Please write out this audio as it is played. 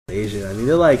Asian. I need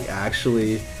to like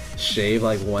actually shave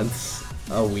like once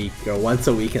a week or once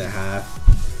a week and a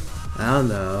half. I don't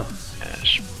know.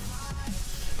 Gosh.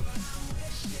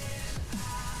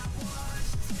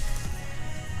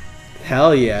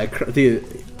 Hell yeah,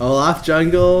 dude. Olaf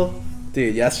Jungle,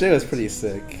 dude. Yesterday was pretty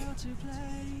sick.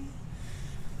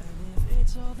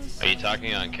 Are you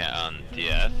talking on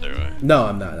DS or what? No,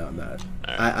 I'm not. No, I'm not.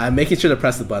 Right. I'm making sure to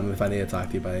press the button if I need to talk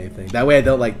to you about anything. That way I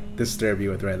don't like disturb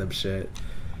you with random shit.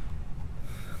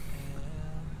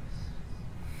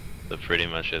 So pretty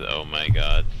much is, oh my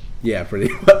god. Yeah,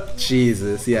 pretty much.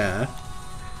 Jesus, yeah.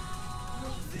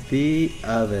 The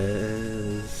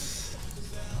others.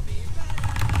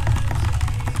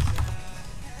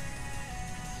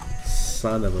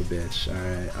 Son of a bitch.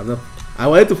 Alright, I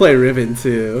wanted to play Riven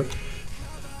too.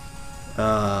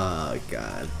 Oh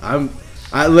god.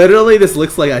 I literally, this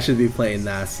looks like I should be playing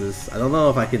Nasus. I don't know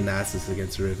if I can Nasus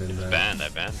against Riven. It's banned, I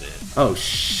banned it. Oh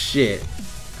shit.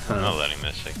 I'm not letting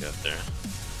that shit go there.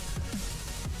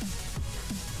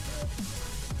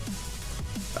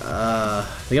 I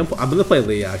think I'm gonna play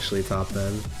Lee actually top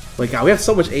then. Like god, we have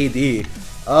so much AD.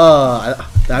 I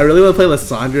really want to play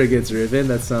Lissandra against Riven.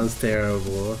 That sounds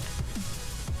terrible.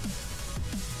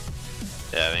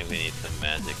 Yeah, I think we need some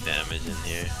magic damage in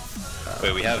here.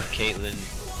 Wait, we have Caitlyn.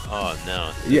 Oh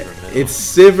no. Yeah, it's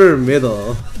Sivir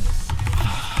middle.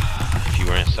 If you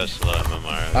weren't such low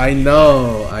MMR. I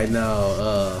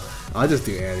know. I'll just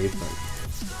do Annie.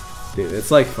 Dude,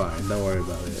 it's like fine. Don't worry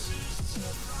about it.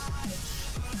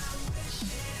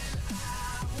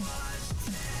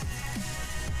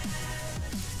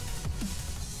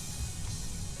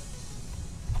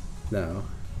 No.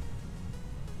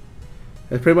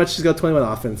 It's pretty much just got 21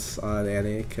 offense on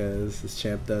Annie because this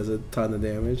champ does a ton of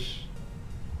damage.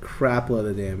 Crap load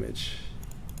of damage.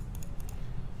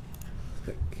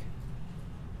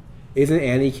 Isn't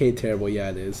Annie Kate terrible? Yeah,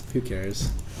 it is. Who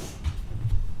cares?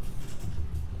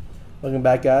 Welcome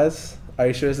back, guys. Are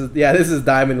you sure this is... Yeah, this is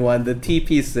Diamond 1. The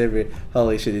TP Sivir.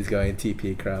 Holy shit, he's going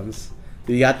TP crumbz.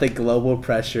 You got the global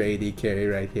pressure AD carry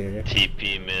right here.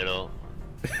 TP middle.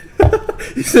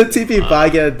 You said TP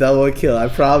bot get a double kill. I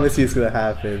promise you it's gonna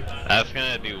happen. That's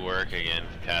gonna do work against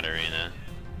Katarina.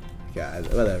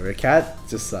 God, whatever. Cat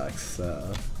just sucks,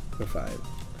 so we're fine.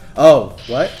 Oh,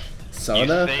 what?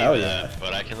 Sona? Hell yeah.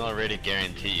 But I can already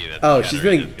guarantee you that she's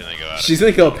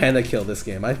gonna go pentakill this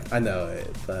game. I know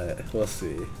it, but we'll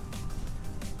see.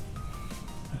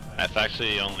 That's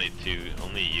actually only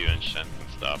you and Shen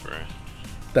can stop her.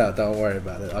 No, don't worry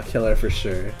about it. I'll kill her for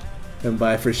sure. And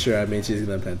by for sure, I mean she's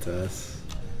gonna penta us.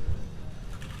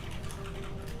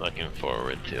 Looking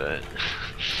forward to it.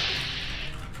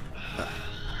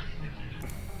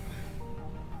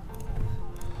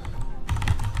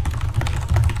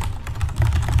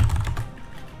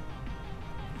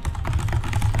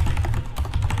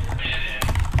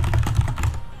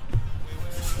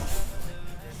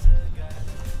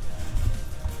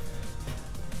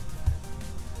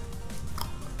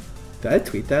 Did I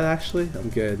tweet that actually? I'm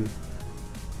good.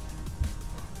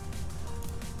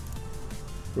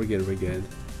 We're good.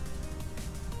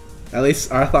 At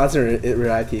least our thoughts are real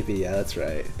ITV. Yeah, that's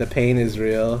right. The pain is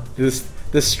real.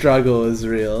 The struggle is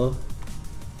real.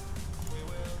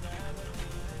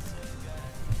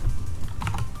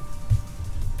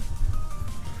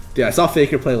 Dude, I saw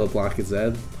Faker play LeBlanc and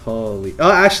Zed. Holy.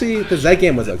 Oh, actually, the Zed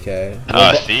game was okay.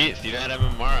 Oh, see that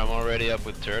MMR? I'm already up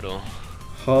with Turtle.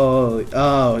 Holy.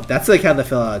 Oh, that's like how they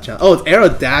fell out of challenge. Oh, it's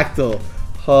Aerodactyl.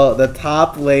 Oh, the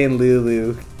top lane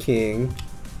Lulu King.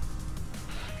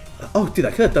 Oh, dude, I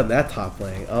could have done that top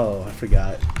lane. Oh, I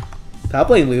forgot. Top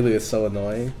lane Lulu is so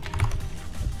annoying.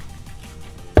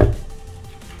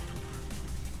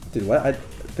 Dude, what?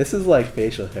 This is like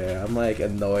facial hair. I'm like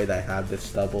annoyed I have this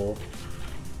stubble.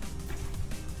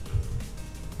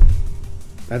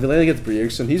 I've been playing against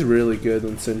Bjergsen. He's really good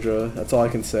in Syndra. That's all I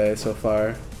can say so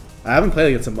far. I haven't played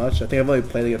against him much. I think I've only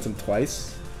played against him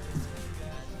twice.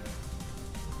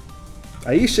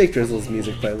 I use Shake Drizzle's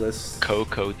music playlist.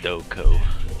 Coco Doko.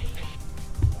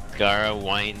 Scarra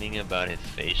whining about his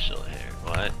facial hair.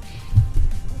 What?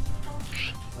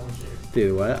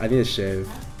 Dude, what? I need to shave.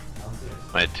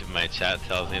 My chat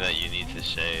tells me that you need to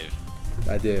shave.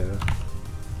 I do.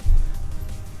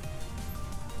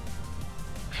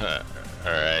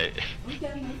 Alright.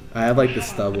 I have like the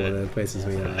stubble and it places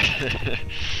me out.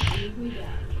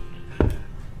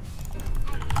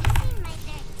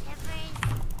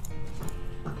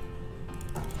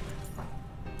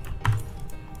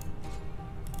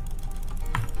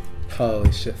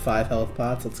 Holy shit, 5 health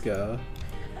pots, let's go.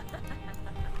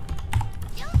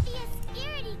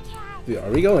 Dude,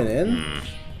 are we going in?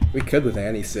 We could with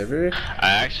anti-Sivir. I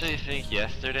actually think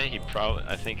yesterday he probably,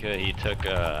 he took,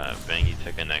 Bengi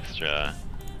took an extra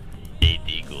AD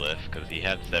glyph because he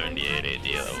had 78 AD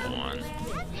level 1.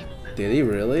 Did he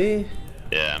really?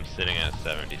 Yeah, I'm sitting at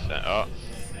 77. Oh.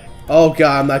 Oh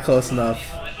god, I'm not close enough.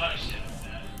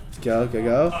 Go, go,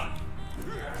 go.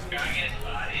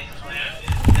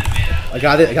 I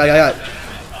got it, I got it.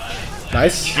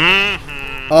 Nice.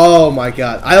 Mm-hmm. Oh my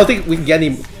god. I don't think we can get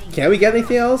any... Can we get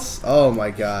anything else? Oh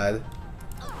my god.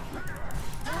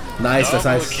 Nice, that's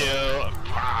nice. Kill.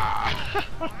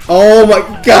 Oh my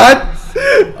god!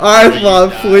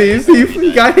 Arthmon, please.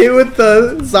 He got hit with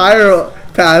the Zyro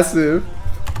passive.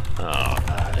 Oh.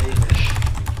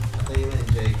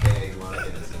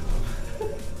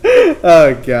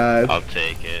 Oh god. I'll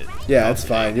take it. Yeah, it's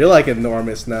fine. You're like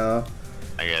enormous now.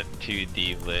 I got 2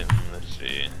 deep lit. Let's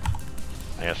see.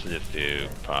 I guess I'll just do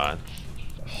pots.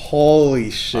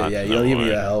 Holy shit, Pots yeah, you no don't even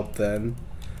need more. help then.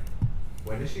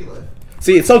 Where does she live?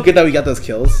 See, it's so good that we got those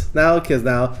kills now, because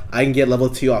now I can get level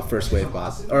 2 off first wave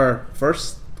boss. Or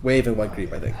first wave and 1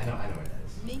 creep, I think. I know where that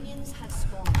is. Minions have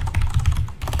spawned.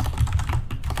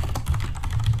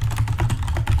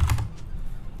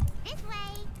 This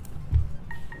way.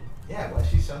 Yeah, well,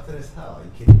 she's sheltered as hell. Are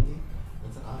you kidding me?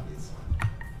 That's an obvious one.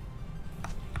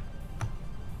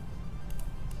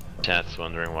 Chat's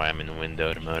wondering why I'm in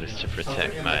windowed mode is to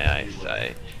protect my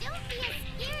eyesight.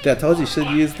 Yeah, I told you should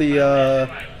use the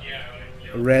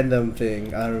random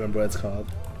thing. I don't remember what it's called.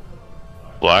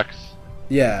 Flux?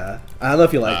 Yeah, I don't know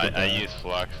if you like it. I though. use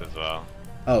Flux as well.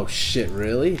 Oh shit,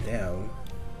 really? Damn.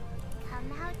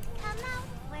 Come out,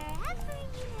 wherever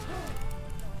you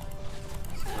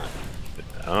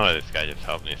are. I don't know, this guy just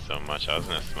helped me so much. I was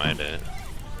gonna smite it.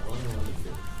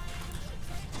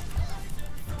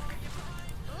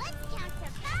 Let's count to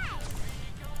 5.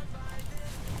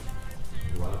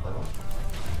 You wanna play one?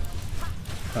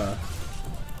 Huh.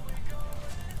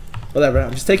 Whatever,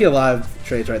 I'm just taking a lot of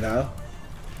trades right now.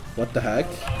 What the heck?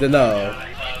 No.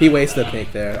 He wasted a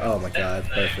pink there. Oh my god,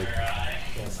 perfect.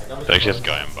 So he's just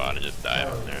going bot and just dive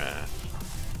on their ass.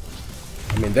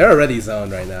 I mean, they're already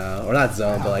zoned right now. Or not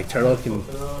zoned, but like Turtle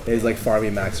is like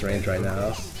farming max range right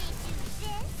now.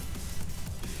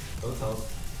 Don't tell.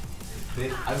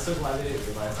 I'm so glad they didn't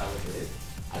realize I was it.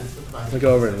 I just looked back. I'm gonna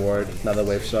go over and ward. Another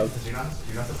wave shove. You're not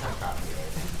supposed to have copy,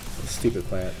 right? Stupid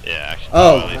plant. Yeah, actually.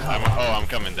 Oh. At least I'm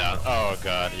coming down. Oh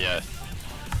god, yes.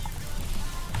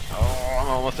 Oh, I'm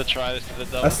almost to try this to the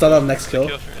double. I stun on next kill.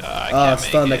 I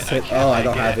stun next hit. Oh, I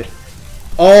don't have it.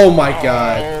 Oh my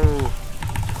god. Oh.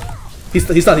 He's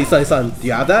stunned. Do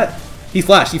you have that? He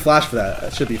flashed for that.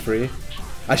 That should be free.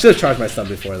 I should have charged my stun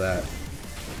before that.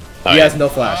 He has no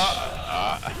flash.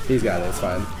 He's got it, it's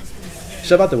fine.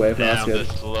 Shove out the wave, no, that's Damn, good.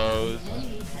 the slows.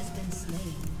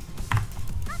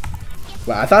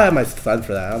 Wow, I thought I had my stun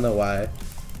for that. I don't know why.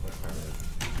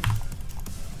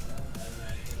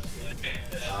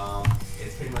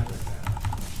 It's pretty much like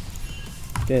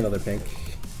that. Get another pink.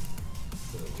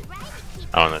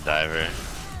 I want a diver.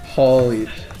 Holy.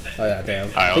 Oh yeah,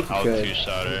 damn. I think you I'll could.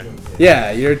 two-shot her.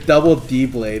 Yeah, you're double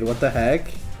D-blade. What the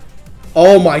heck?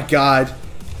 Oh my god.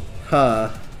 Huh.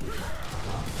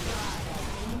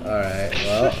 Alright,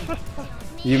 well.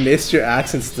 You missed your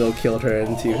axe and still killed her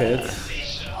in 2 hits.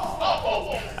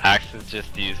 Axe is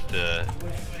just used to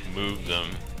move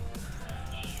them.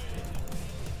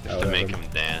 Just to make them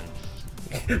dance.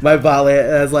 My bot lane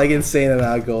has like insane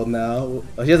amount of gold now.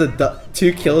 Oh, she has a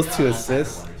 2 kills, 2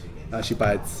 assists. Oh, she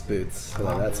buys boots, so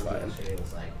that's fine.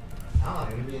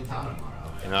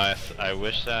 You know, I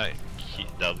wish that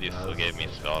W still gave me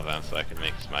spell vamp so I could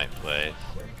make smite plays.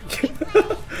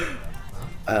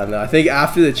 I don't know. I think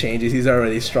after the changes, he's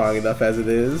already strong enough as it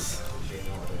is.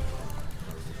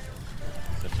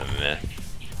 That's a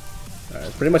myth.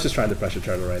 Alright, pretty much just trying to pressure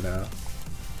Turtle right now.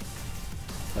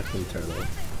 Luckily, Turtle.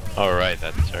 Oh right,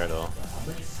 that's Turtle.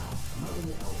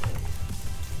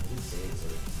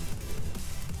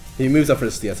 He moves up for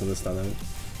the CS on this stun him.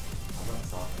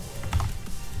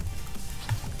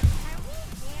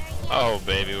 Oh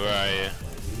baby, where are you?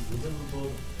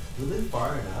 We live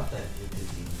far enough that it could be.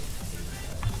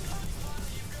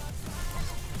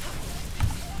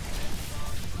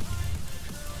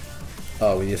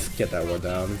 Oh, we just get that ward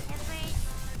down.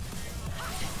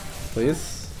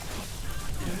 Please?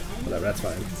 Whatever, that's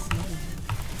fine.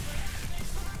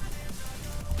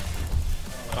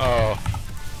 Oh.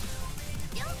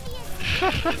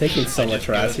 Taking so much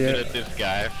harass I here. just ghosted this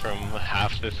guy from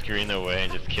half the screen away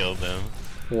and just killed him.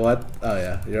 What? Oh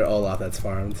yeah, you're Olaf that's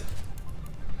farmed.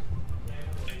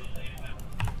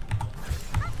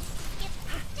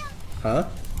 Huh?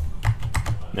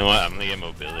 You know what? I'm gonna get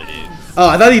mobility. Oh,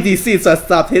 I thought he DC'd, so I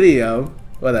stopped hitting him.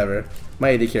 Whatever. My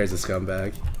AD carry is a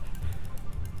scumbag.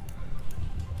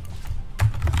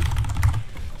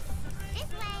 This way.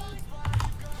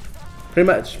 Pretty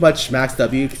much max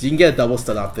W because you can get a double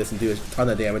stun off this and do a ton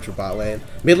of damage for bot lane.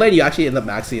 Mid lane you actually end up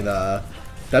maxing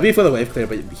W for the wave clear,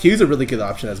 but Q's a really good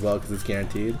option as well because it's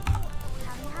guaranteed.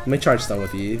 Let me charge stun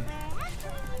with E.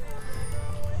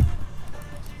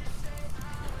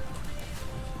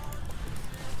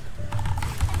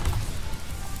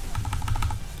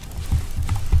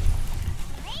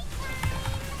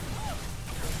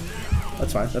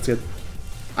 That's fine. That's good.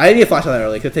 I didn't need a flash on that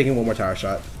early. Could have taken one more tower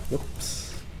shot.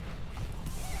 Whoops.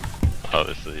 Oh,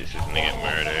 this Elise is gonna get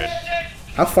murdered.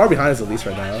 How far behind is Elise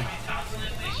right now?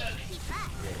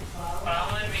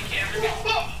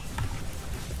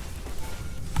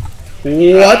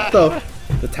 What the?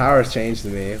 The tower has changed to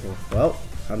me. Well,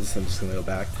 I'm just gonna go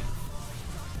back.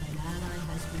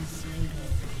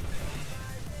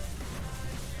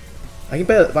 I can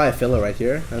buy a filler right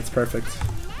here. That's perfect.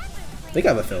 I think I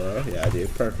have a filler. Yeah, I do.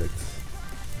 Perfect.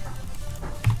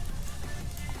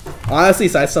 Honestly,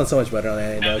 side stun's so much better on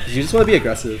lane though, because you just want to be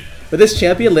aggressive. But this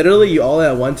champion, literally, you all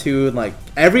at 1-2 and like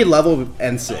every level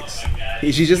N6.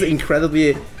 She's just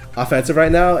incredibly offensive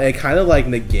right now, and it kind of like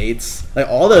negates like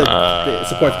all the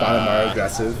supports bottom are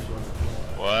aggressive.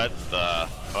 What the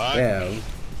fuck? Damn,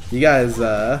 you guys should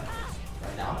run.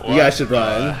 What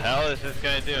the hell is this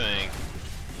guy doing?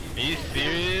 Are you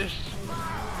serious?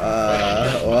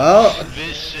 Well,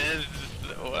 This shit.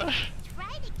 What?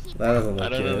 Try to keep that doesn't look I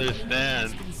don't good.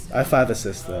 understand. I have 5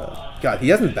 assists though. God, he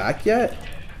hasn't back yet.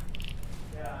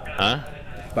 Huh?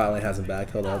 Bot lane hasn't back.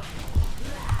 Hold up.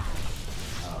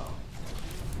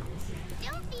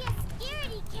 Don't be a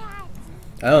scaredy cat.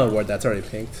 I don't know where that's already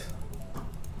pinked.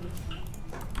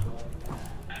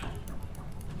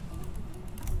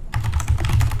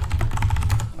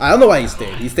 I don't know why he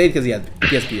stayed. He stayed because he had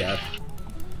PSBF.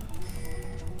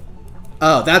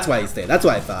 Oh, that's why he stayed. That's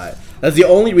what I thought. That's the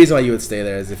only reason why you would stay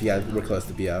there is if you were close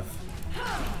to BF.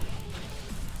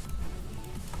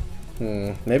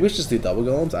 Maybe we should just do double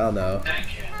golems? I don't know.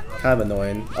 Kind of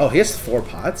annoying. Oh, he has 4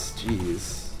 pots?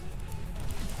 Jeez.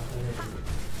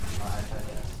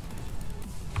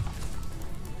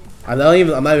 I'm not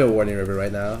even warning River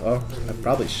right now. Oh, I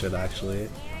probably should actually.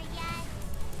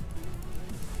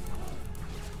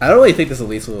 I don't really think this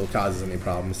Elise will cause any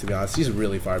problems, to be honest. She's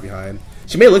really far behind.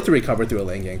 She may look to recover through a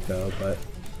lane gank though, but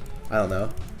I don't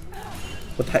know.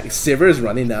 What the heck? Sivir is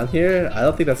running down here? I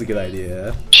don't think that's a good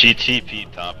idea. She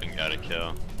TP top and got a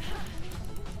kill.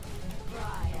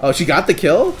 Oh, she got the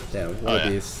kill? Damn, what Oh, a yeah.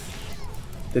 beast.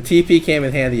 The TP came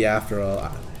in handy after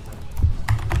all.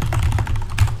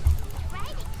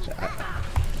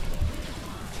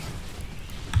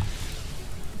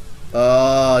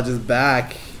 Oh, just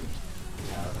back.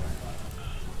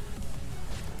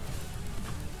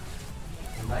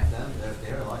 Back then,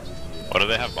 they were a lot easier. What do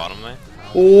they have bottom lane?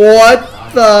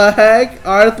 What the heck?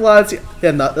 Arthlon's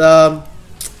yeah, not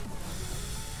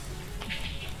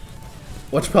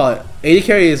what you call it? AD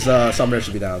carry is Summoner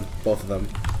should be down, both of them.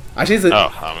 Actually, it's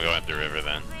Oh, I'm going through river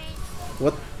then.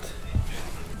 what?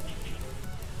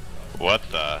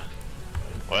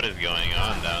 What is going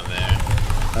on down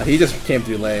there? He just came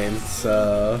through lane,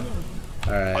 so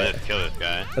all Why right. just kill this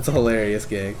guy? That's a hilarious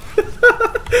gig.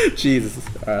 Jesus,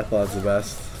 Arthlon's the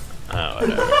best. Oh,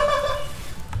 whatever.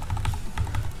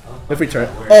 If we turn,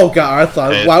 oh god,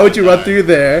 Arthlon, why would you run through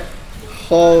there?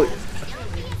 Oh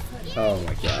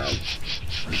my god.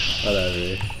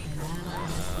 Whatever.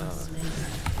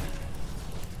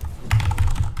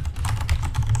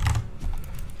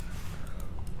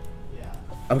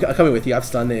 I'm coming with you. I've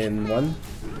stunned in 1.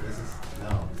 This is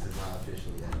not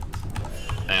officially yet.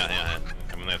 Hang on.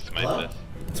 I'm gonna smite this.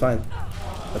 It's fine.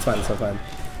 That's fine. That's so fine.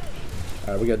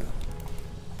 Alright, we're good.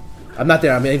 I'm not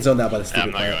there. I'm in zone now by the Yeah, stupid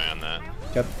I'm not plant. going on that.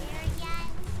 Yep.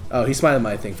 Oh, he smited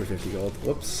my thing for 50 gold.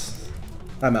 Whoops.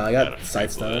 I'm out. I got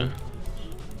side stun.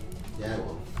 Yeah,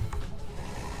 well.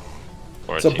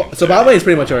 So bot lane is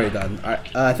pretty much already done.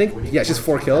 Alright, I think, yeah, it's just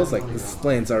 4 kills. Like, this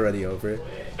lane's already over.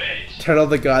 Turtle,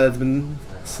 the god that's been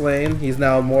slain, he's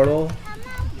now immortal.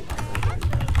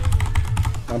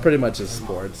 I'm pretty much just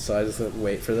bored, so I just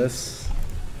wait for this.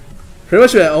 Pretty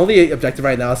much the only objective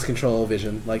right now is control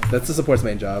vision. Like, that's the support's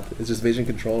main job. It's just vision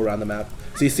control around the map.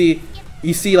 So you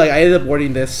see, like, I ended up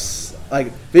warding this.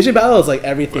 Like, vision battle is like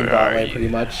everything Where bot are lane, you? pretty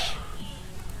much.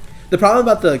 The problem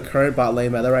about the current bot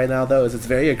lane meta right now, though, is it's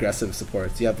very aggressive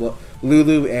supports. You have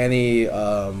Lulu, Annie,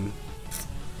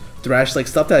 Thresh, like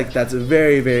stuff that's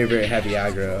very, very, very heavy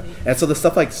aggro. And so the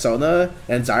stuff like Sona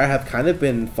and Zyra have kind of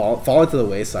been fallen to the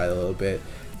wayside a little bit.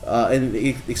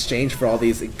 in exchange for all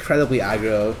these incredibly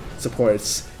aggro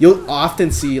supports. You'll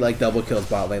often see like double kills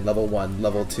bot lane, level 1,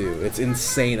 level 2. It's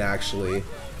insane actually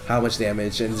how much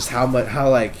damage and just how much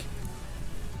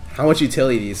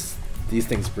utility these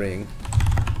things bring.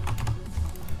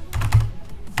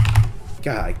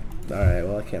 God, alright,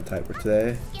 well I can't type for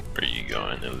today. Where are you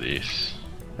going, Elise?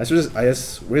 I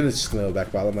guess we're just gonna go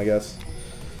back bottom, I guess.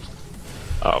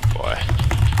 Oh boy.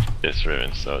 This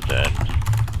Riven's so dead.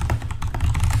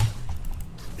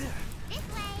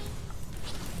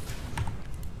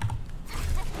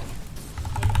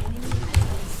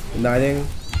 Knighting.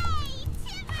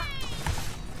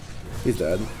 He's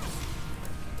dead.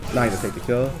 Not gonna take the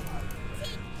kill.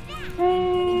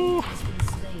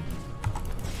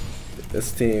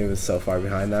 This team is so far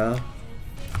behind now.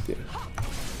 Yeah.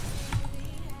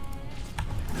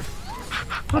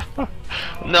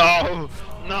 No!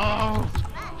 No!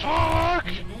 Fuck!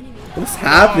 What's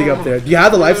happening up there? Do you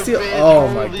have the lifesteal? Oh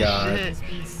my Holy god. shit.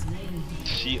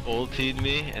 She ultied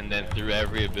me and then threw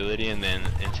every ability, and then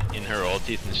in her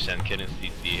ulti, since Shen couldn't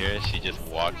CC her, she just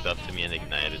walked up to me and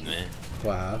ignited me.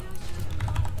 Wow.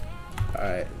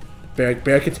 Alright.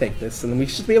 Bear can take this, and we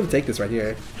should be able to take this right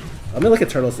here. I'm gonna look at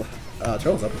Turtle's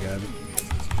Turtle's up again.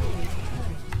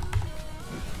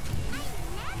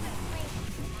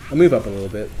 I'll move up a little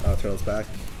bit. Oh, Turtle's back.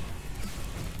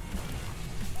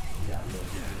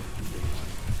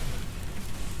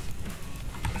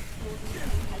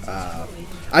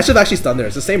 I should have actually stunned there.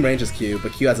 It's the same range as Q,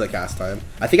 but Q has like cast time.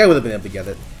 I think I would have been able to get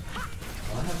it.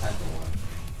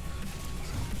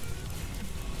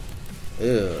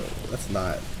 Ew, that's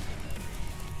not.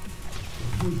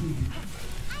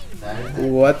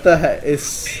 What the heck is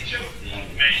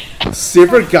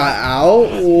Super got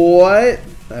out? What?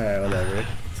 Alright, whatever.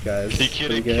 This guy's He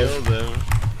pretty could've good. killed him.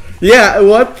 Yeah,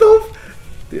 what the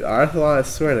dude, Arthalon, I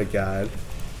swear to God.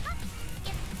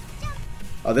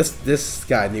 Oh, this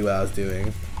guy knew what I was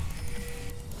doing.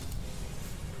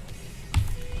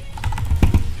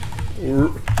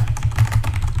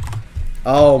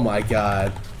 Oh my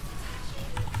God.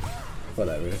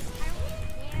 Whatever.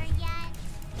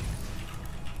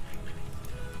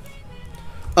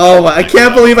 Oh, I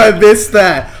can't believe I missed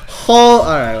that.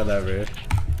 Alright, whatever.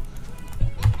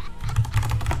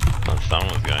 Oh,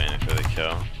 someone's going in for the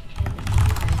kill.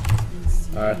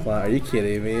 Arthalon, are you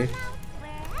kidding me?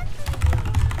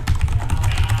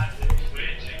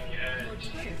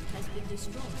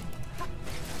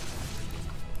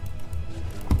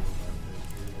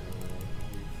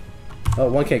 Oh,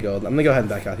 1k gold. I'm gonna go ahead and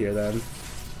back out here then.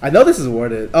 I know this is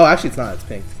awarded. Oh, actually it's not. It's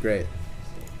pink. Great.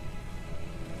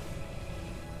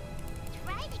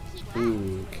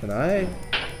 Ooh, can I?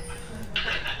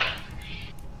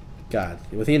 God,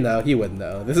 would he know? He wouldn't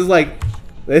know. This is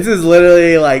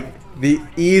literally like the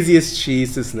easiest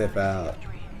cheese to sniff out.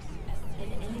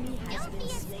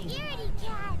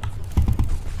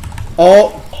 Oh!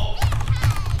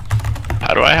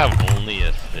 How do I have only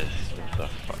assists? What the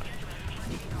fuck?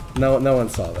 No one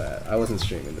saw that. I wasn't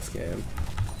streaming this game.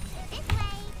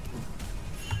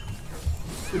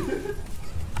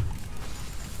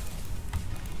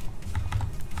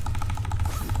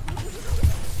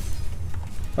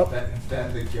 Oh,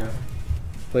 That's the gun.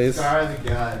 please. Scarra the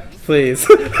gun. Please.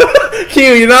 Q,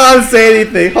 you're not allowed to say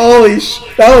anything. Holy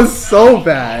that was so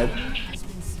bad.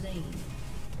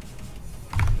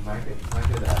 Mark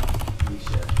it up. We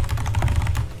should.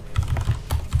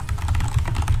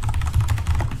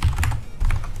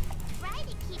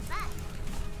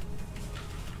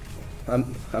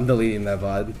 I'm deleting that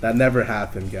VOD. That never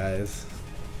happened, guys.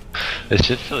 It's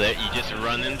just so that you just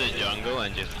run in the jungle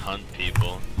and just hunt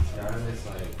people. Scarra is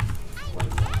like 1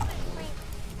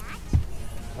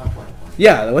 not 1.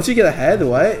 Yeah, once you get ahead,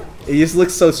 what? It just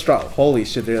looks so strong. Holy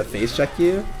shit, they're gonna face check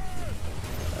you?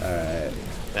 Alright.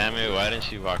 Damn it, why didn't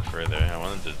she walk further? I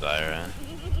wanted to Zyra.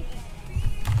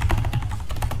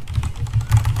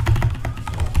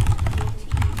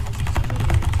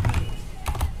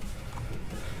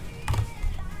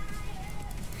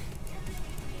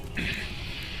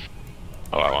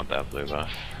 Oh, I want that blue buff.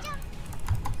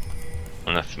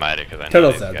 I'm gonna smite it because I know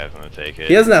Turtle's these dead. guys want to take it.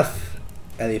 He doesn't have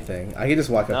anything. I can just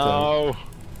walk up to him. No!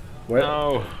 Where?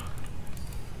 No!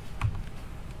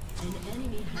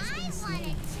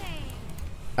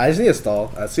 I just need a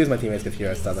stall. As soon as my teammates get here,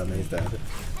 I stun him and he's dead.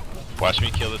 Watch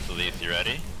me kill this Elise, you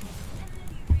ready?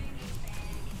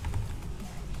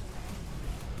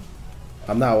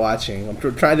 I'm not watching. I'm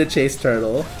trying to chase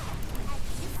Turtle.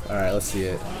 Alright, let's see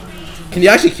it. Can you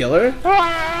actually kill her?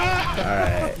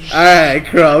 Alright. Alright,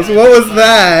 crumbz. What was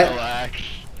that? Relax.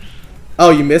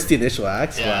 Oh, you missed the initial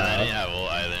axe? Yeah, and I Wow. didn't have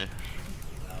ult either.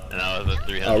 And I was at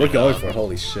 300. Oh, we're going for it.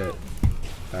 Holy shit.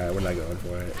 Alright, we're not going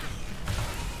for it.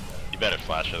 You better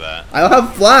flash for that. I don't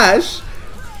have flash!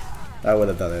 I would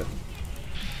have done it.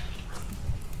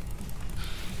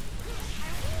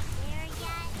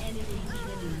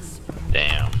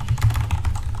 Damn.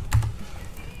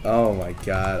 Oh my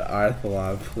god,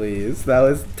 Arthalon, please. That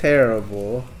was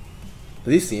terrible.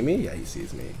 Did he see me? Yeah, he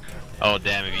sees me. Oh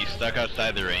damn, if you stuck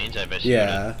outside the range, I bet she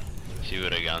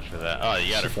would have gone for that. Oh,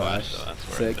 you got her flash, so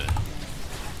that's worth it.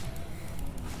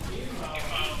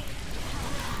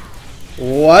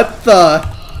 What the?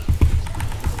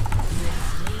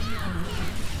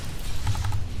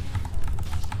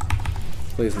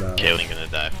 Please no. Caitlyn gonna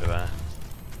die for that.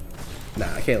 Nah,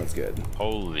 Caitlin's good.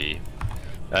 Holy,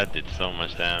 that did so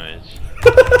much damage.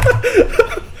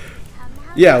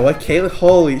 Yeah, what Caitlyn?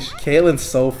 Holy, Caitlin's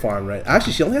so farm right.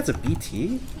 Actually, she only has a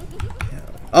BT. Yeah.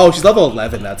 Oh, she's level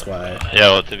 11. That's why.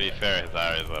 Yeah, well, to be fair,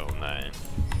 Zara's level 9.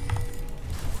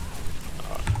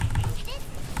 Oh,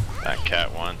 that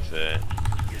cat wants it.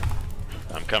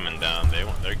 I'm coming down.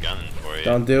 They're gunning for you.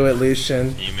 Don't do it,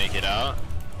 Lucian. Can you make it out?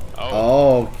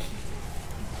 Oh.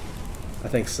 I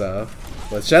think so.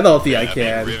 With Shen ulti, I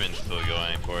can. Riven's still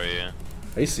going for you.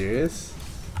 Are you serious?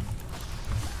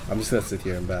 I'm just gonna sit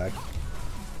here and back.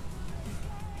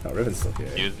 Oh, Riven's still here.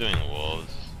 He was doing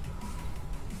wolves.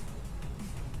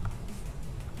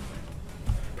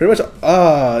 Pretty much.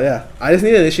 Oh, yeah. I just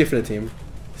need an issue for the team.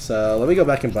 So let me go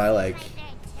back and buy like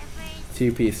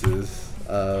 2 pieces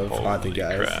of haunted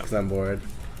guys because I'm bored.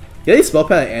 Getting spell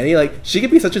pen on Annie, like she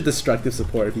could be such a destructive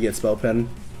support if you get spell pen.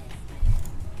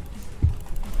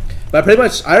 But pretty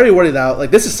much, I already worded out.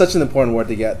 Like this is such an important word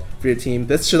to get for your team.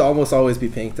 This should almost always be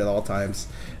pinked at all times.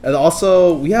 And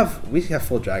also, we have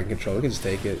full dragon control. We can just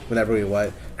take it whenever we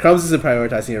want. crumbz isn't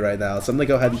prioritizing it right now, so I'm gonna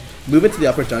go ahead and move into the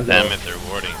upper jungle. Damn it, they're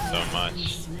warding so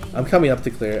much. I'm coming up to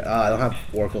clear. I don't have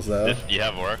oracles though. You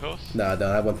have oracles? No, I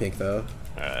don't. I have 1 pink though.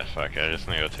 Alright, fuck it. I'm just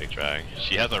gonna go take drag.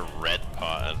 She has a red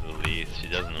pot as the least. She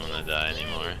doesn't want to die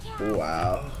anymore.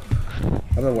 Wow.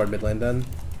 I'm gonna ward mid lane then.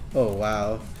 Oh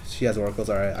wow. She has oracles.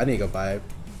 Alright, I need to go buy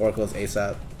oracles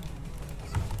ASAP.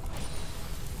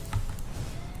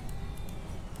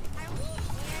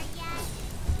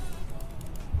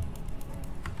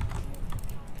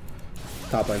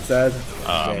 Top lane said.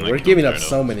 Okay, we're giving up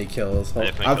so many kills.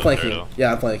 I'm flanking.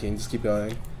 Yeah, I'm flanking. Just keep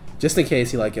going. Just in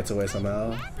case he like gets away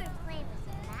somehow.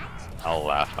 I'll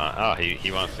laugh on. Oh,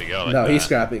 he wants to go. Like no, that. He's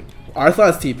scrapping.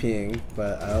 Arthlon's TPing,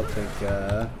 but I don't think.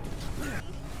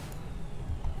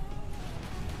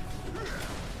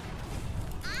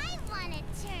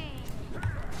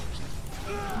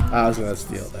 I was gonna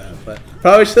steal that, but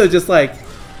probably should have just like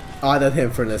honored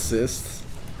him for an assist.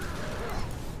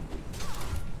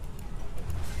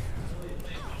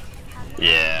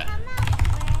 Yeah.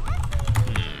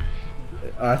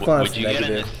 Would you negative. Get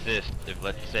an assist if,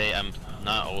 let's say, I'm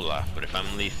not Olaf, but if I'm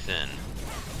Lee Sin?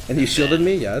 And he shielded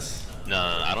me? Yes. No,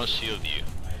 I don't shield you.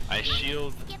 I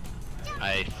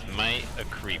smite a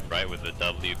creep, right, with the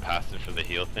W passive for the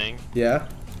heal thing. Yeah.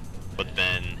 But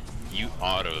then you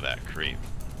auto that creep.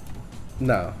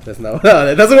 No, there's no. No,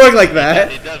 it doesn't work like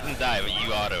that. It doesn't die, but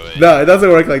you auto it. No, it doesn't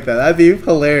work like that. That'd be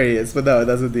hilarious, but no, it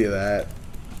doesn't do that.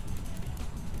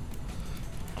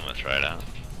 I'm gonna try it out.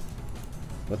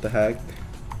 What the heck?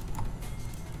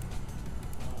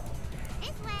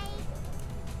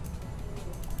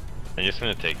 I'm just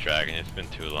gonna take dragon. It's been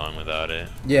too long without it.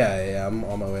 Yeah, I'm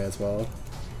on my way as well.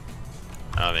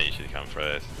 I don't think you should come for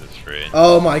this. It's free.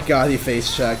 Oh my god, he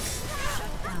face checked.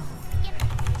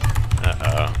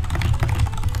 Uh-oh.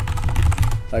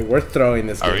 Like, we're throwing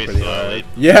this game pretty hard.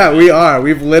 Yeah, we are.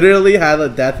 We've literally had a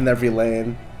death in every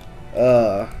lane.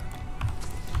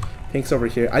 Pink's over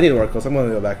here. I need oracles. I'm gonna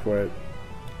go back for it.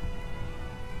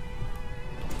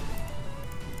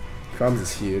 crumbz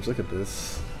is huge. Look at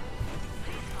this.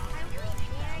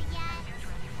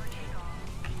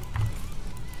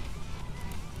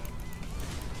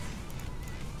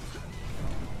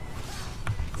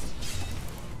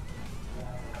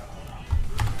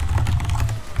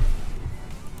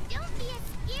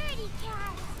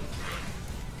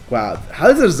 Wow,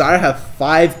 how does Zara have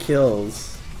 5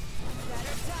 kills?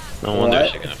 No wonder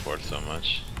she can afford so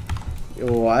much.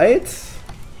 What?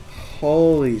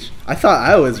 Holy sh... I thought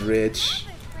I was rich.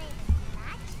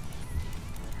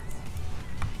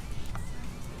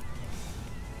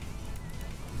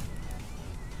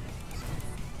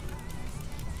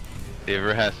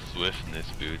 Ever has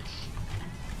swiftness boots.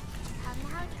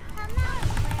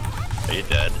 Are you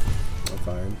dead? I'm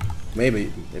fine.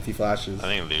 Maybe, if he flashes. I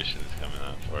think Lucian's coming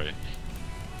out for you.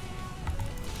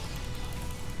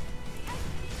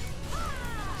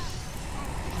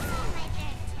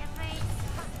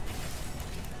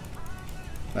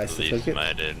 Nice, At they least took it.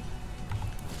 I did.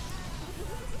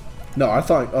 No, I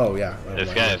thought. Oh yeah. never This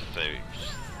mind. guy is like,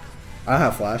 I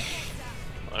have flash.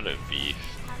 what a beast.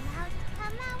 Come out.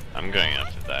 I'm going up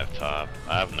to dive top.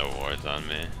 I have no wards on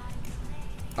me.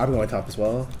 I'm going top as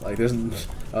well. Like there's.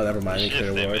 Oh, never mind. I You need to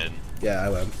should clear stay ward. mid. Yeah, I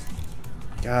went.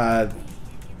 God,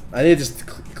 I need to just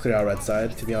clear out red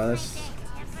side. To be honest.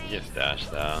 He just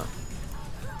dashed out.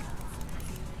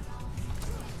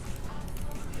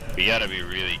 We gotta be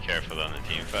really careful on the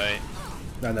team fight.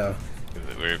 I know.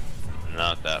 Because we're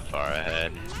not that far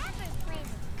ahead. Never play with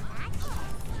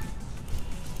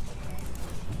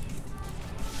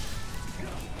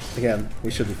that. Again,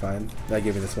 we should be fine. Not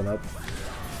giving this one up.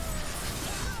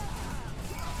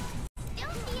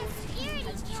 Don't be a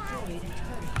scaredy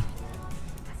cat.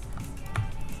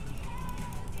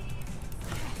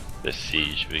 The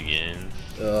siege begins.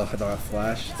 Ugh, I don't have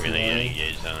flash. It's We're gonna get annoying.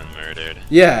 engaged on and murdered.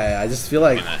 Yeah, I just feel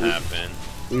like What's gonna happen?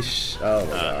 oh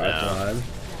my god, no. come on.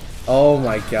 Oh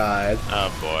my god. Oh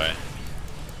boy.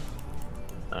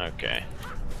 Okay.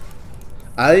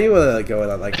 I didn't want to go in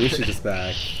on like we should just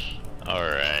back.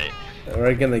 Alright.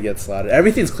 We're gonna get slaughtered.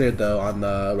 Everything's cleared though on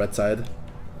the red side.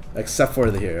 Except for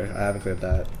the here. I haven't cleared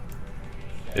that.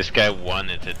 This guy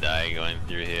wanted to die going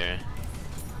through here.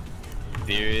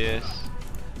 Serious?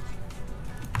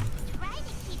 Try to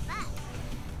keep up.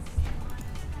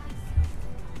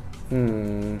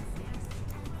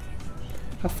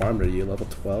 How farmed are you? Level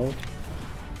 12?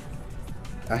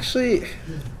 Actually,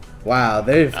 wow,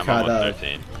 they've I'm caught almost up.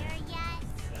 13.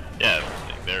 There yet?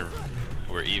 Yeah,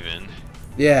 we're even.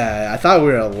 Yeah, I thought we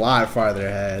were a lot farther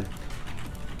ahead.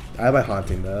 I have my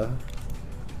haunting though.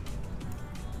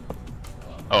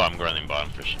 Oh, I'm running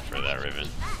bottom for that Riven.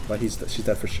 But she's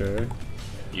dead for sure.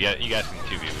 You guys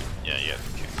can 2v. Yeah, you guys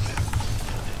can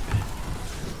 2v.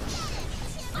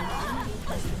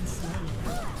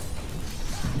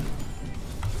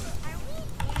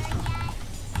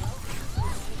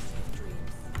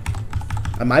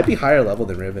 I might be higher level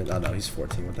than Riven. Oh no, he's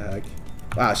 14. What the heck?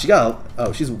 Wow, she got.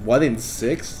 Oh, she's 1 in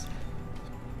 6.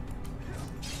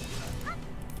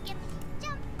 Skip,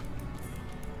 jump.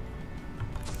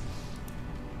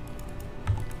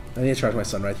 I need to charge my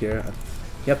sun right here.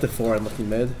 You have to 4 and looking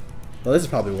mid. Well, this is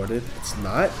probably warded. It's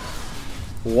not.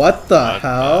 What the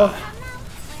hell?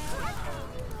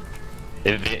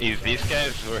 If these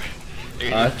guys were.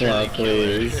 Arthla,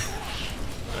 please.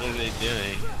 What are they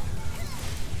doing?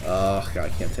 Oh god, I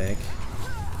can't tank.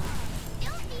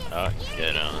 Oh,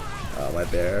 get on. Oh, my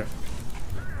bear.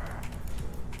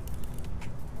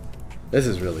 This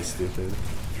is really stupid.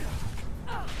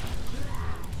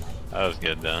 That was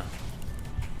good though.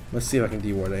 Let's see if I can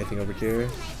de-ward anything over here.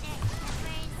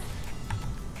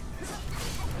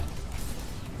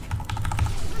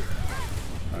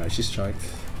 Alright, she's chunked.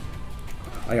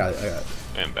 I got it.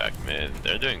 Went back mid.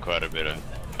 They're doing quite a bit of.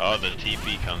 Oh, the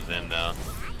TP comes in now.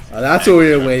 Oh, that's what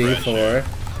we were Extra waiting pressure.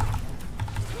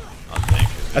 for. I'll take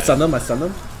it. I stunned them, I stunned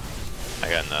them. I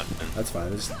got nothing. That's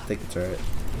fine, just take the turret.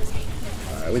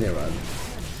 Alright, we need to run.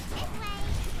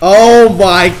 Oh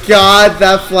my god,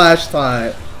 that flash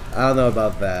time! I don't know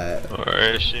about that.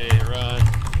 Where is she? Run.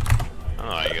 Oh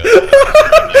my god. I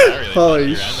really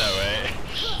Holy thought she ran that way.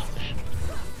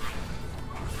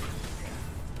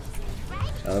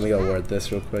 Let me go ward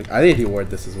this real quick. I need to ward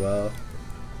this as well.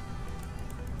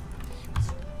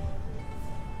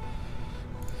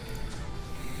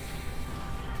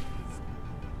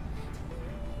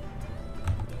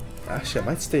 Actually, I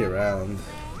might stay around.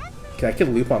 Okay, I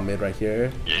can loop on mid right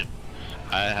here. Yeah.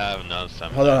 I have no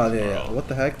summon. Hold on, yeah. What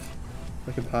the heck?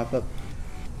 I can pop up.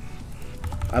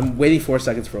 I'm waiting 4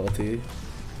 seconds for ulti.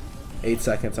 8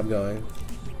 seconds, I'm going.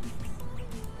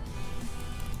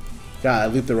 God,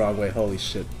 I looped the wrong way. Holy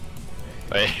shit.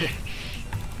 Wait.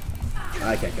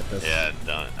 I can't get this. Yeah,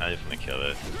 don't. I just want to kill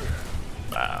this.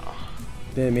 Wow.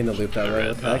 Didn't mean to loop that way.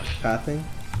 What the heck? Pathing?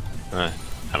 I'm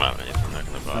out, man. I'm not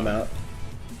gonna bother. I'm out.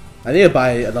 I need to buy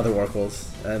another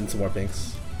oracles and some more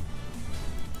pinks.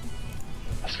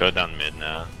 Let's go down mid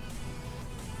now.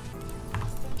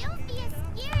 Don't be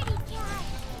a scaredy cat.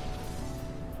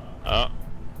 Oh,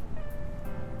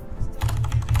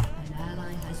 An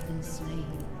ally has been slain.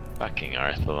 fucking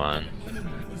Arthalon.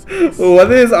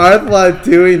 What is Arthla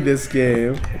doing this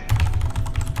game?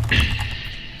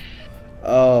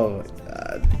 Oh my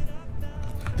god.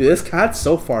 Dude, this cat's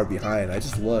so far behind. I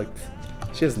just looked.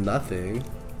 She has nothing.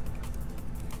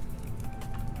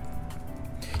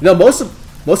 You know, most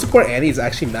support Annie is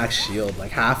actually max shield,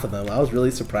 like half of them. I was really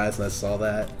surprised when I saw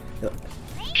that.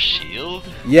 Shield?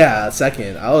 Yeah,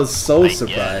 second. I was so I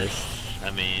surprised. guess. I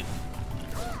mean,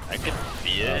 I could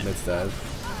see Oh, it. it's dead.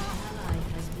 Ally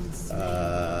has been slain.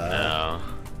 No.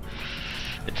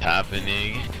 It's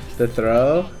happening. The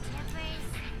throw.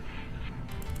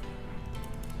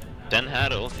 Den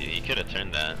had ulti. He could have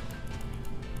turned that.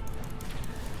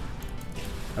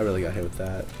 I really got hit with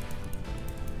that.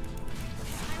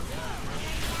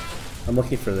 I'm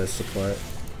looking for this support.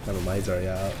 Never mind, he's already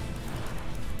out.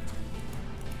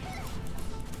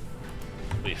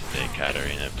 Please stay,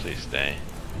 Katarina. Please stay.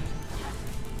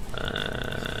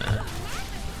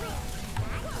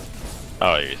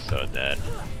 Oh, you're so dead.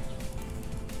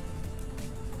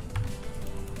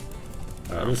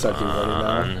 Alright, I'm gonna start doing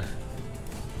running now.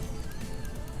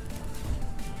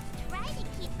 Try to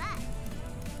keep up.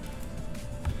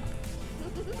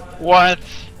 What?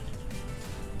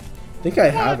 I think I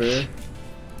have her.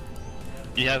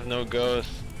 He has no ghost.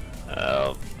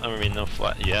 I mean, no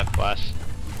flash. You have flash.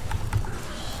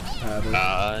 Have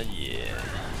her. Yeah.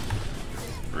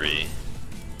 Free.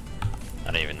 I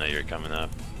didn't even know you were coming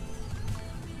up.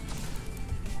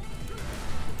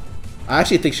 I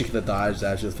actually think she could have dodged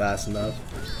that if she was fast enough.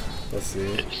 Let's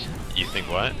see. You think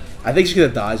what? I think she could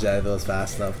have dodged that if it was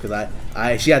fast enough because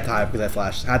she had time because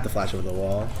I had to flash over the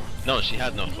wall. No, she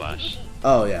had no flash.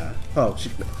 Oh yeah. Oh she.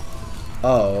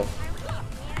 Oh.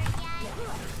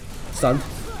 Stunned.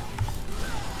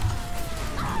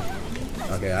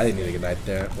 Okay, I didn't need a good knight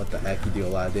there. What the heck? You do a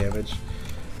lot of damage.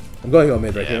 I'm going to go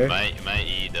mid right Yeah, here. my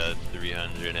E does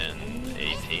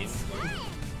 318.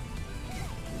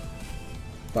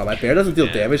 Wow, my bear doesn't deal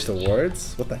Yeah. damage to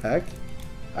wards? What the heck?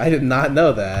 I did not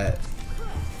know that.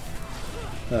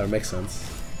 Oh, it makes sense.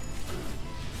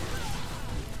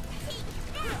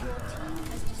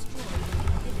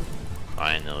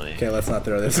 Finally. Okay, let's not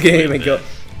throw this game and go.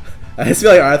 I just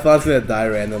feel like Arthon's gonna die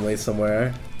randomly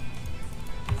somewhere.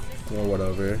 Or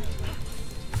whatever.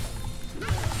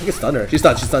 I can stun her. She's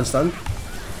stunned, stunned.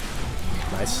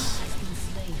 Nice.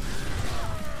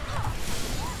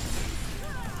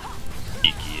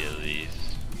 Cheeky at least.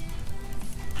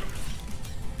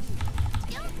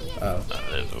 Oh. Oh,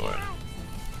 there's a ward.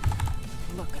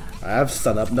 I have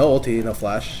stun up. No ulti, no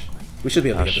flash. We should be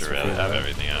able I to get this should for really free, have though.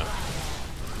 everything up.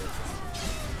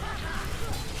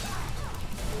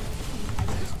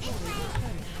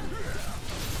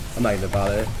 I'm not even gonna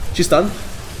bother. She's stunned?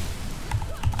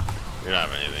 You don't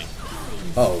have anything.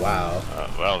 Oh, wow.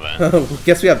 Well then.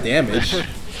 Guess we have damage.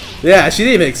 Yeah, she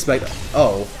didn't even expect.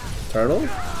 Oh, turtle?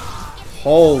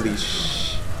 Holy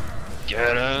sh!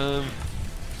 Get him!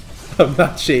 I'm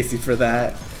not chasing for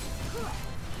that.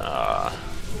 Ah.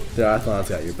 The Arthon's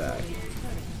got your back.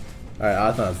 Alright,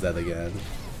 Arthon's dead again.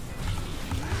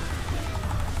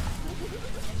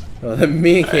 Well, then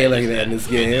me and Kayla gonna end this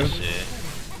game.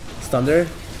 Stunned her?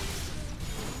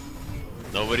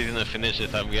 Nobody's gonna finish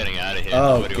this. I'm getting out of here.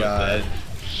 Oh, Nobody God. wants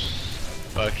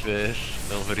this. Fuck this.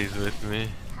 Nobody's with me.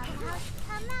 Come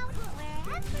out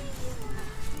wherever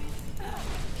you are.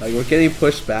 Like, we're getting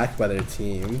pushed back by their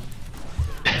team.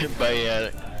 By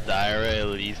Zyra,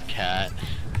 Elise, Cat.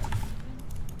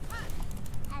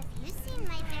 Have you seen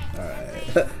my bear?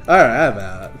 Alright. Alright, I'm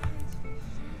out.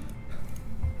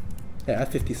 Yeah, I have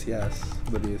 50 CS.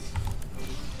 Libby's.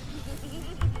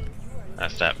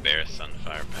 That's that bear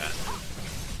Sunfire pass.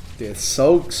 Dude, it's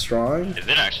so strong. Is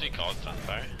it actually called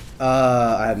Sunfire?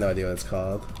 I have no idea what it's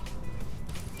called.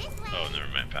 Oh, never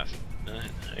mind. Pass it.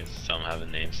 I guess some have a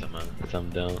name, some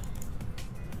don't.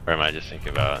 Or am I just thinking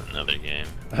about another game?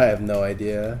 I have no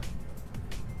idea.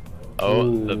 Oh,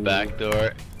 the Ooh. back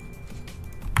door.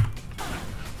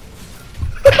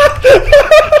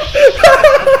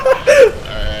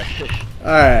 Alright.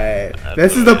 Alright.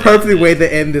 This is the perfect way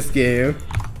to end this game.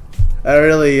 I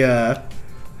really,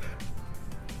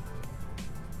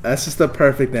 that's just the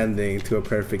perfect ending to a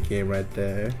perfect game right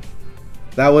there.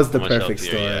 That was the How much perfect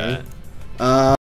health are you story. at?